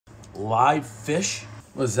Live fish?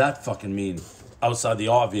 What does that fucking mean? Outside the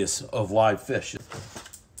obvious of live fish.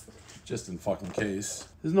 Just in fucking case.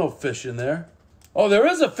 There's no fish in there. Oh, there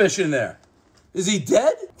is a fish in there. Is he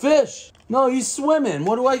dead? Fish. No, he's swimming.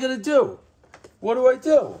 What do I gotta do? What do I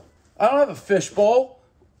do? I don't have a fish bowl.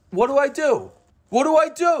 What do I do? What do I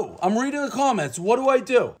do? I'm reading the comments. What do I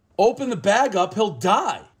do? Open the bag up, he'll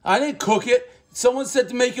die. I didn't cook it. Someone said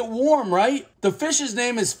to make it warm, right? The fish's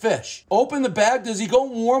name is Fish. Open the bag. Does he go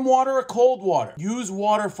in warm water or cold water? Use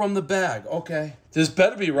water from the bag. Okay. This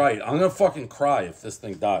better be right. I'm gonna fucking cry if this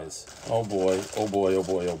thing dies. Oh boy. Oh boy. Oh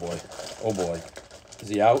boy. Oh boy. Oh boy. Is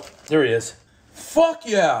he out? There he is. Fuck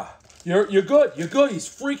yeah. You're good. You're good. He's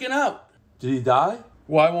freaking out. Did he die?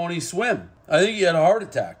 Why won't he swim? I think he had a heart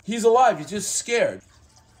attack. He's alive. He's just scared.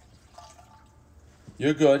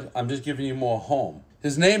 You're good. I'm just giving you more home.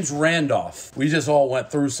 His name's Randolph. We just all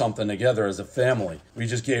went through something together as a family. We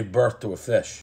just gave birth to a fish.